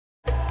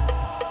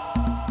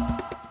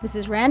This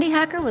is Randi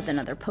Hacker with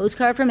another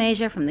postcard from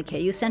Asia from the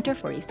KU Center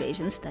for East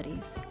Asian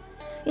Studies.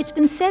 It's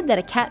been said that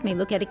a cat may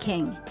look at a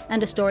king,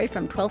 and a story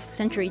from 12th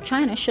century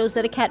China shows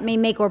that a cat may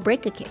make or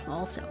break a king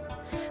also.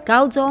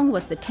 Gaozong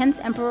was the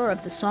 10th emperor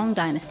of the Song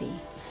Dynasty.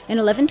 In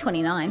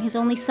 1129, his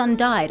only son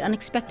died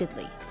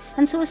unexpectedly,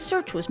 and so a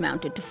search was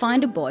mounted to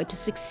find a boy to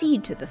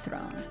succeed to the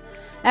throne.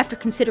 After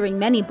considering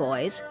many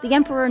boys, the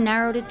emperor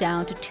narrowed it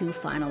down to two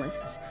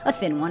finalists, a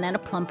thin one and a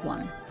plump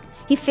one.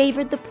 He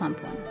favored the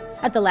plump one.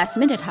 At the last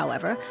minute,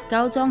 however,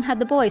 Gaozong had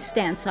the boys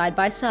stand side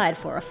by side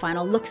for a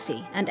final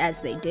look-see, and as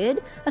they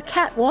did, a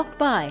cat walked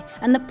by,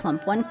 and the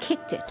plump one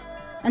kicked it.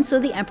 And so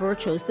the emperor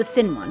chose the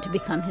thin one to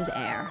become his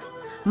heir.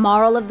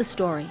 Moral of the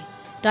story: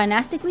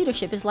 dynastic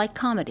leadership is like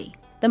comedy.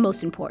 The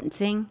most important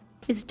thing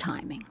is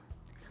timing.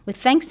 With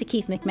thanks to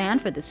Keith McMahon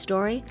for this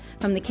story,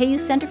 from the KU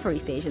Center for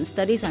East Asian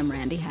Studies, I'm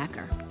Randi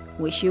Hacker.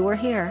 Wish you were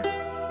here.